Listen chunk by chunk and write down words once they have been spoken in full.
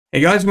Hey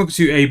guys, welcome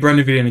to a brand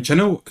new video on the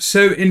channel.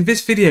 So in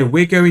this video,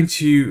 we're going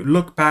to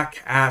look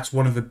back at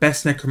one of the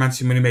best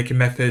necromancy money making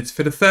methods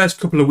for the first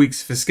couple of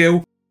weeks for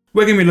skill.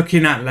 We're going to be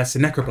looking at lesser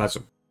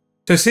necroplasm.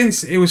 So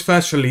since it was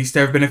first released,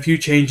 there have been a few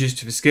changes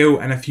to the skill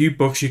and a few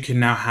buffs you can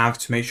now have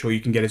to make sure you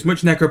can get as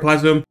much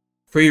necroplasm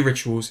for your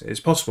rituals as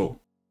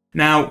possible.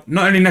 Now,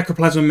 not only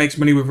necroplasm makes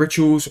money with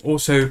rituals,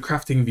 also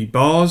crafting the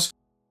bars,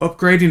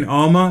 upgrading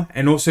armor,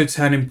 and also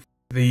turning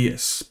the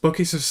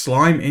buckets of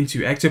slime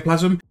into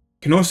ectoplasm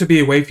can also be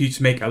a way for you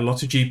to make a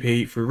lot of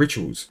GP through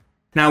rituals.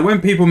 Now,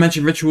 when people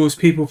mention rituals,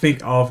 people think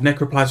of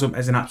necroplasm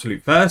as an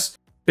absolute first,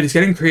 but it's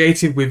getting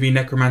creative with the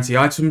necromancy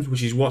items,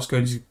 which is what's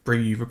going to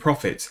bring you the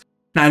profit.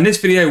 Now, in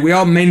this video, we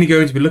are mainly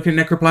going to be looking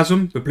at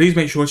necroplasm, but please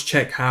make sure to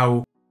check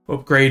how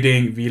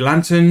upgrading the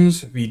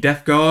lanterns, the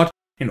death guard,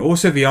 and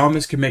also the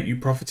armors can make you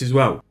profit as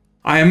well.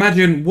 I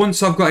imagine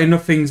once I've got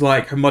enough things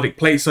like hermetic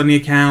plates on the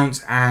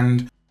account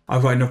and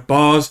I've got enough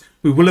bars,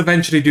 we will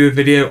eventually do a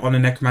video on the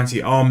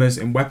necromancy armors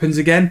and weapons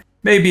again.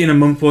 Maybe in a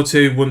month or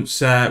two,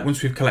 once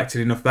we've collected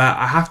enough of that.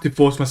 I have to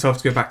force myself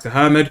to go back to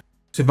Hermod,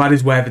 so that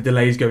is where the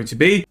delay is going to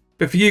be.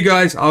 But for you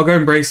guys, I'll go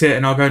embrace it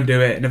and I'll go and do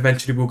it, and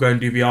eventually we'll go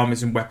and do the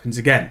armors and weapons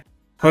again.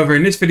 However,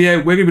 in this video,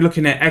 we're going to be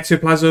looking at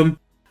ectoplasm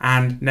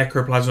and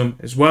necroplasm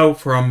as well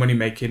for our money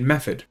making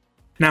method.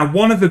 Now,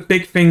 one of the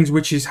big things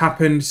which has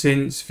happened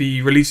since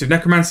the release of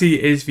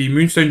necromancy is the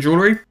moonstone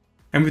jewelry.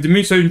 And with the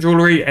moonstone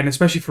jewelry, and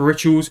especially for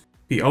rituals,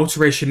 the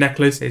alteration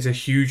necklace is a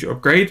huge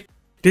upgrade.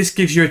 This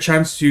gives you a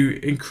chance to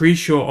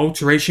increase your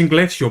alteration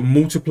glyphs, your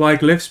multiply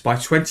glyphs, by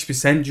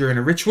 20% during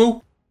a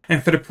ritual.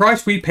 And for the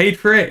price we paid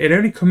for it, it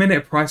only come in at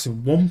a price of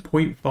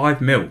 1.5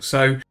 mil.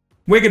 So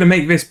we're going to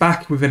make this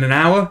back within an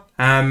hour.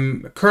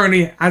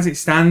 Currently, as it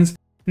stands,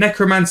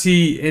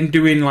 necromancy in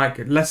doing like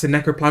lesser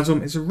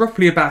necroplasm is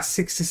roughly about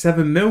 6 to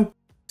 7 mil.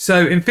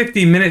 So in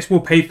 15 minutes, we'll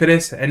pay for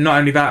this. And not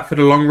only that, for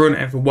the long run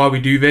and for while we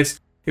do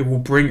this, it will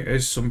bring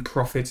us some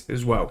profit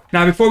as well.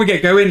 Now, before we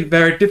get going,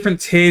 there are different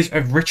tiers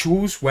of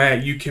rituals where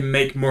you can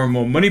make more and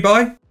more money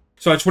by.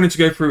 So I just wanted to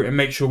go through and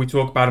make sure we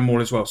talk about them all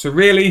as well. So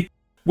really,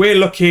 we're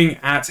looking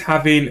at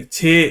having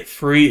tier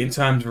 3 in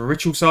terms of a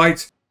ritual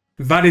site.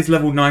 That is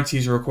level 90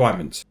 as a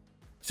requirement.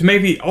 To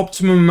make the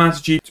optimum amount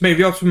of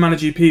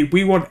GP,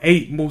 we want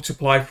 8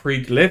 multiply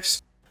 3 glyphs,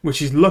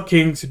 which is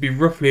looking to be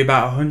roughly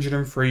about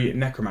 103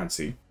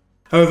 necromancy.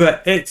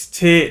 However, it's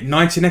tier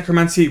 90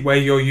 necromancy where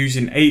you're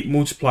using 8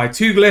 multiply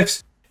 2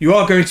 glyphs. You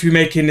are going to be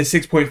making the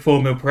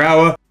 6.4 mil per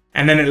hour.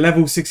 And then at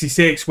level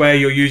 66 where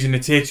you're using the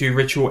tier 2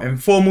 ritual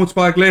and 4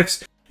 multiply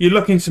glyphs, you're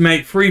looking to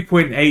make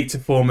 3.8 to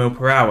 4 mil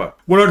per hour.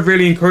 What I'd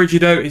really encourage you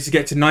though is to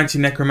get to 90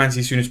 necromancy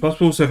as soon as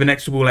possible. So the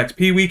next double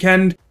XP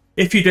weekend,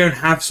 if you don't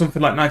have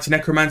something like 90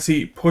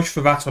 necromancy, push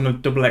for that on a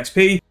double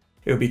XP.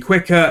 It'll be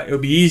quicker, it'll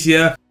be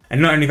easier.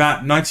 And not only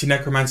that, 90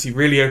 necromancy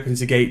really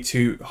opens the gate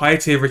to higher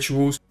tier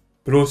rituals,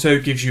 but also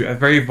gives you a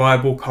very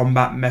viable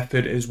combat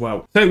method as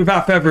well. So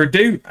without further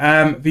ado,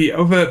 the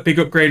other big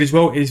upgrade as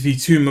well is the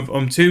Tomb of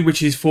 2,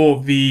 which is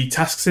for the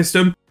task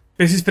system.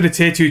 This is for the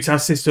tier 2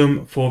 task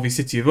system for the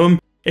City of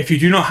If you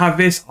do not have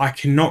this, I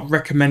cannot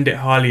recommend it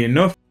highly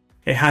enough.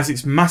 It has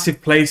its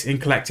massive place in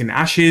collecting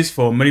ashes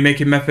for money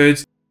making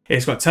methods.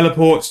 It's got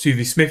teleports to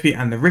the smithy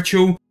and the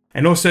ritual,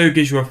 and also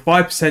gives you a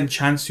 5%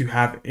 chance to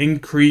have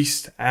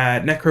increased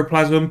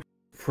necroplasm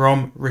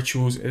from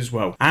rituals as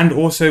well. And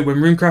also when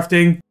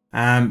runecrafting,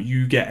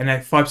 you get a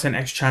 5%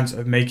 extra chance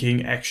of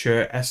making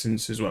extra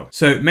essence as well.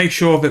 So make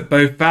sure that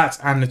both that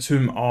and the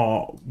tomb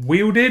are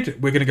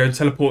wielded. We're going to go and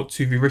teleport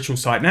to the ritual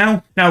site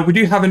now. Now, we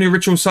do have a new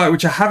ritual site,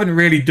 which I haven't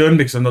really done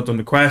because I've not done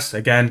the quest.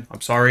 Again,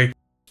 I'm sorry,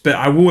 but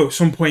I will at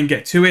some point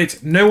get to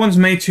it. No one's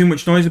made too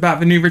much noise about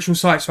the new ritual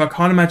site, so I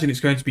can't imagine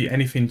it's going to be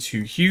anything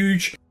too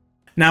huge.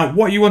 Now,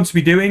 what you want to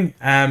be doing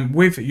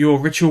with your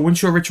ritual,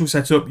 once your ritual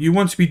set up, you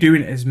want to be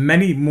doing as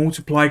many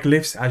multiply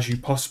glyphs as you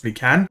possibly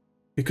can,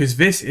 because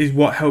this is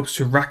what helps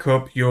to rack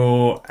up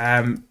your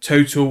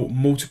total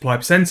multiply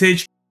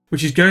percentage,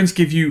 which is going to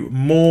give you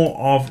more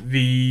of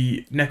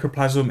the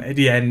necroplasm at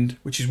the end,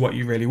 which is what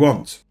you really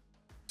want.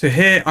 So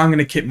here, I'm going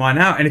to kit mine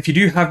out. And if you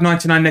do have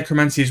 99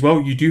 necromancy as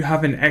well, you do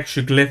have an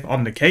extra glyph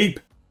on the cape.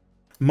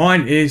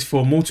 Mine is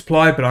for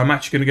multiply, but I'm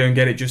actually going to go and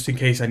get it just in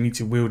case I need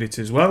to wield it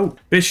as well.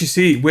 But as you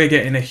see, we're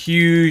getting a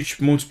huge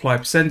multiply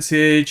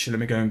percentage. Let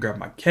me go and grab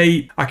my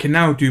cape. I can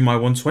now do my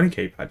 120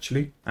 cape,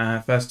 actually.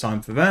 First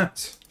time for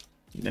that.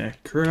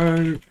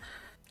 Necro. There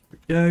we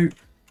go.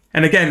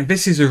 And again,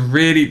 this is a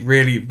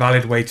really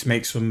valid way to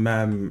make some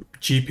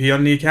GP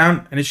on the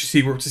account. And as you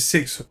see, we're up to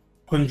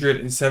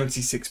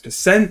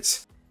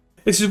 676%.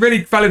 This is a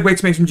really valid way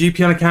to make some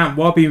GP on account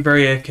while being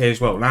very AFK as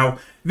well. Now,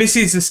 this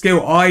is the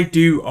skill I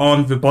do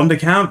on the Bond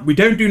account. We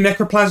don't do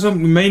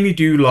necroplasm. We mainly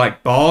do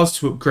like bars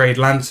to upgrade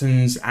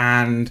lanterns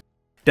and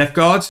death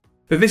guards.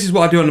 But this is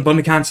what I do on the Bond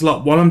account a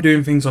lot while I'm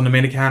doing things on the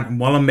main account and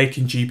while I'm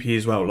making GP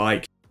as well.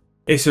 Like,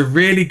 it's a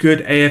really good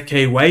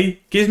AFK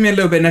way. Gives me a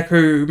little bit of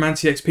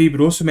necromancy XP,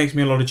 but also makes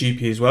me a lot of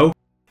GP as well.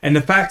 And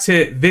the fact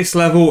that this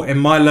level and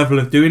my level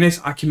of doing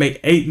this, I can make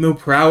 8 mil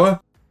per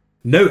hour.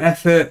 No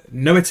effort,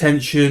 no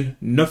attention,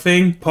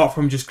 nothing apart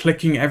from just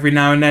clicking every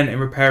now and then and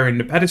repairing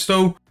the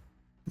pedestal.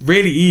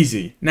 Really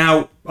easy.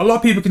 Now, a lot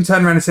of people can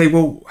turn around and say,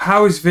 well,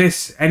 how is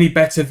this any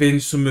better than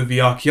some of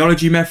the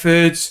archaeology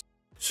methods,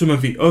 some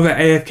of the other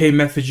AFK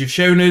methods you've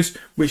shown us,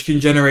 which can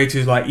generate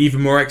us like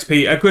even more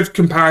XP? A good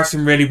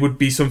comparison really would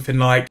be something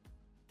like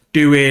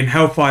doing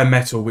Hellfire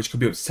Metal, which could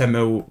be up to 10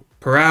 mil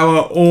per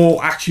hour,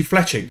 or actually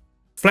fletching.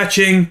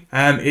 Fletching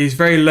is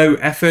very low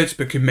effort,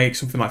 but can make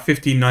something like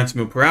 15-90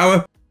 mil per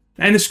hour.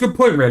 And it's a good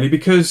point really,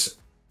 because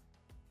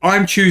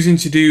I'm choosing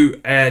to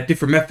do a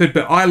different method,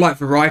 but I like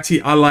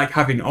variety. I like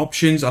having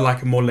options. I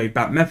like a more laid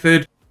back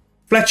method.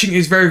 Fletching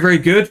is very, very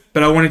good,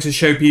 but I wanted to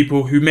show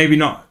people who maybe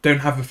don't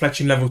have a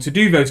fletching level to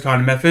do those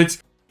kind of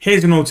methods.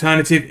 Here's an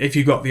alternative if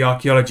you've got the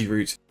archaeology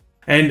route.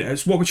 And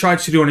it's what we try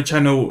to do on the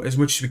channel as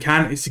much as we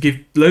can, is to give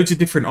loads of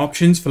different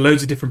options for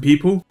loads of different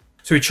people.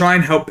 So we try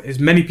and help as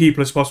many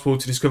people as possible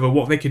to discover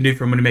what they can do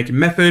for a money making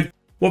method,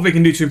 what they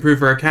can do to improve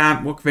their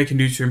account, what they can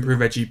do to improve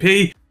their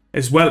GP,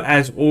 as well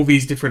as all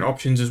these different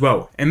options as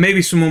well. And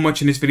maybe someone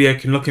watching this video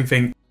can look and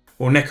think,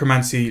 well,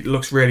 Necromancy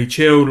looks really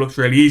chill, looks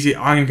really easy.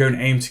 I'm going to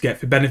aim to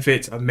get the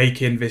benefit of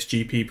making this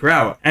GP per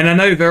hour. And I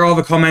know there are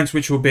other comments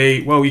which will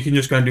be, well, you can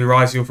just go and do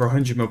Rise Heal for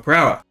 100 mil per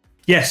hour.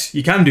 Yes,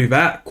 you can do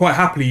that. Quite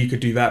happily you could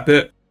do that,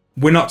 but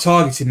we're not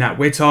targeting that.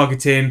 We're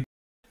targeting,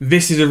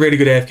 this is a really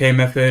good AFK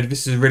method.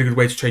 This is a really good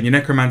way to train your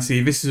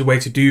Necromancy. This is a way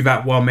to do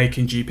that while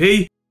making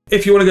GP.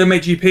 If you want to go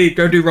make GP,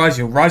 go do Rise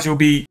Heal. Rise Heal will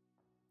be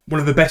one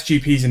of the best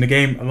GPs in the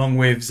game, along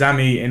with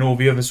Zami and all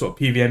the other sort of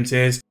PVM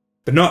tiers.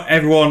 But not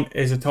everyone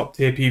is a top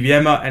tier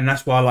PVMer, and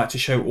that's why I like to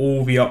show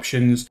all the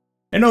options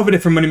and all the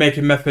different money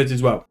making methods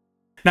as well.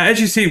 Now,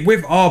 as you see,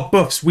 with our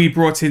buffs, we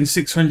brought in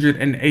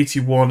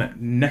 681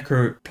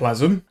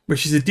 Necroplasm,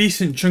 which is a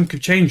decent chunk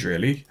of change,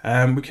 really.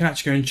 We can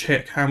actually go and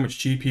check how much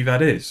GP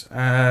that is.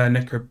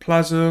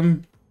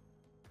 Necroplasm.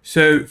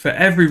 So for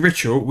every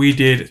ritual, we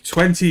did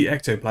 20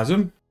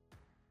 Ectoplasm,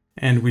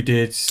 and we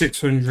did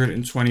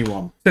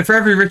 621. So for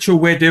every ritual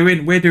we're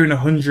doing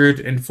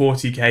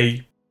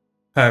 140k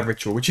per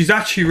ritual, which is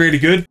actually really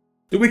good.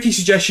 The wiki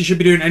suggests you should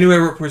be doing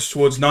anywhere upwards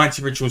towards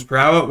 90 rituals per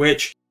hour,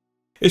 which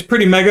is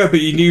pretty mega, but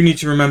you do need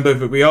to remember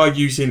that we are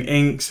using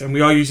inks and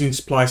we are using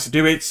supplies to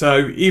do it.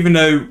 So even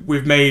though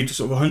we've made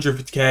sort of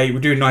 150k, we're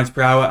doing 90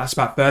 per hour, that's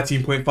about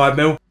 13.5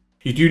 mil.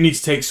 You do need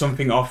to take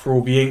something off for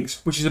all the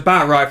inks, which is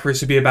about right for us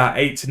to be about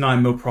 8 to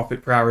 9 mil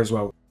profit per hour as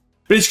well.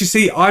 But as you can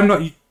see, I'm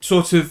not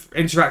sort of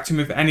interacting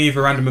with any of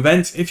the random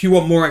events. If you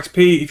want more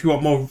XP, if you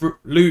want more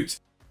loot,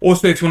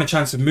 also if you want a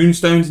chance of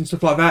moonstones and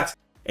stuff like that,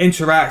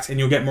 interact and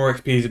you'll get more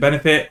XP as a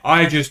benefit.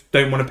 I just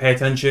don't want to pay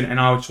attention, and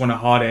I just want a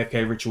hard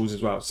AFK rituals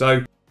as well.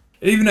 So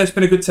even though it's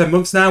been a good 10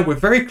 months now, we're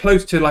very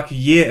close to like a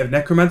year of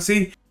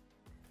necromancy.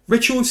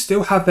 Rituals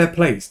still have their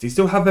place. They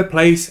still have their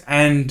place,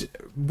 and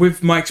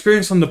with my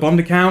experience on the Bond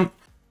account,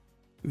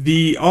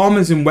 the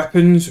armors and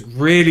weapons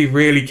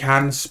really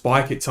can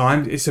spike at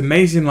times. It's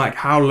amazing like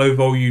how low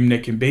volume they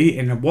can be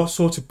and what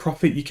sort of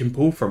profit you can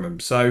pull from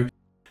them. So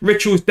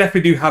rituals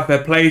definitely do have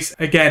their place.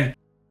 Again,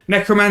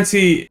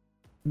 necromancy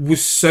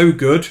was so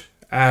good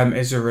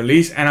as a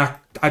release, and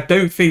I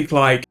don't think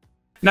like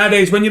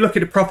nowadays when you look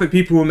at the profit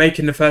people were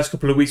making the first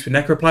couple of weeks with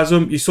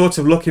Necroplasm, you sort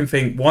of look and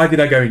think, why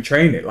did I go and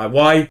train it? Like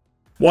why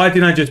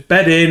didn't I just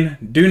bed in,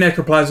 do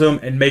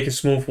Necroplasm and make a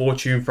small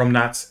fortune from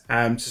that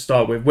to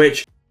start with?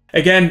 Which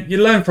again, you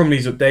learn from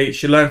these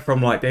updates, you learn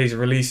from like days of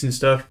release and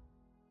stuff.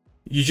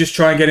 You just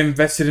try and get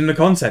invested in the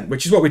content,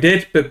 which is what we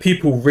did, but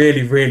people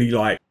really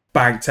like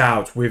banked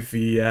out with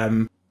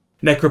the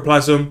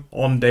Necroplasm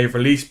on day of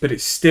release, but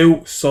it's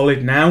still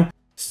solid now.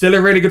 Still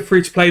a really good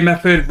free-to-play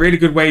method, really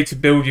good way to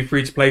build your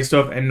free-to-play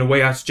stuff, and the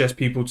way I suggest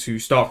people to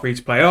start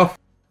free-to-play off.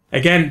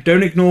 Again,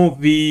 don't ignore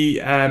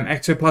the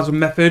Ectoplasm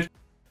method.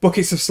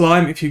 Buckets of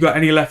slime, if you've got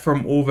any left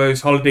from all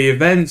those holiday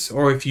events,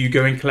 or if you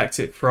go and collect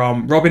it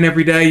from Robin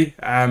every day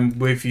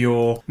with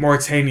your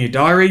Mauritania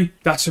diary,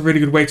 that's a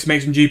really good way to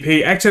make some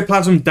GP.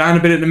 Ectoplasm down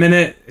a bit at the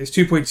minute. It's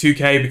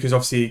 2.2k because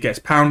obviously it gets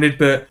pounded,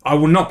 but I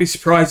will not be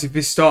surprised if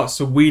this starts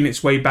to wean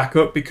its way back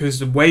up, because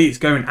the way it's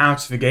going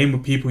out of the game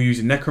with people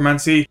using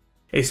necromancy,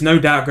 it's no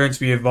doubt going to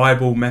be a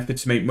viable method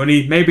to make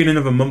money, maybe in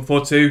another month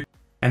or two,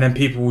 and then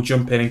people will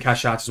jump in and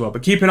cash out as well.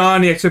 But keep an eye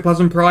on the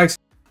Ectoplasm price.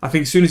 I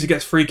think as soon as it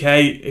gets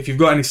 3k, if you've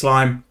got any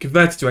slime,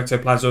 convert it to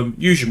Ectoplasm,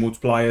 use your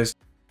multipliers,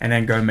 and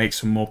then go and make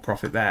some more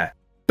profit there.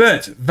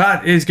 But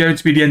that is going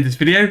to be the end of this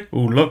video. Oh,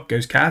 look,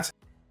 goes cat.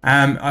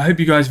 I hope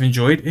you guys have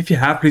enjoyed. If you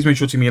have, please make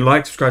sure to give me a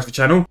like, subscribe to the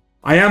channel.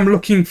 I am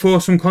looking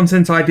for some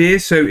content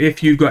ideas, so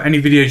if you've got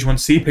any videos you want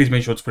to see, please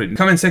make sure to put it in the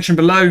comment section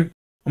below.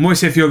 I'm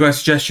always here for your guys'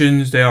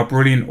 suggestions. They are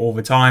brilliant all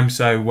the time,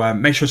 so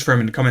make sure to throw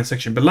them in the comment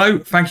section below.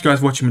 Thank you guys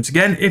for watching once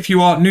again. If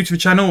you are new to the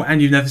channel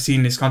and you've never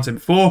seen this content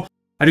before,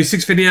 I do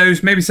 6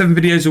 videos, maybe 7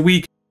 videos a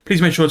week.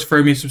 Please make sure to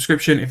throw me a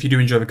subscription if you do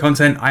enjoy the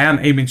content. I am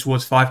aiming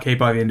towards 5k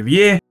by the end of the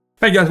year.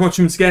 Thank you guys for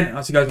watching once again.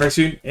 I'll see you guys very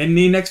soon in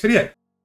the next video.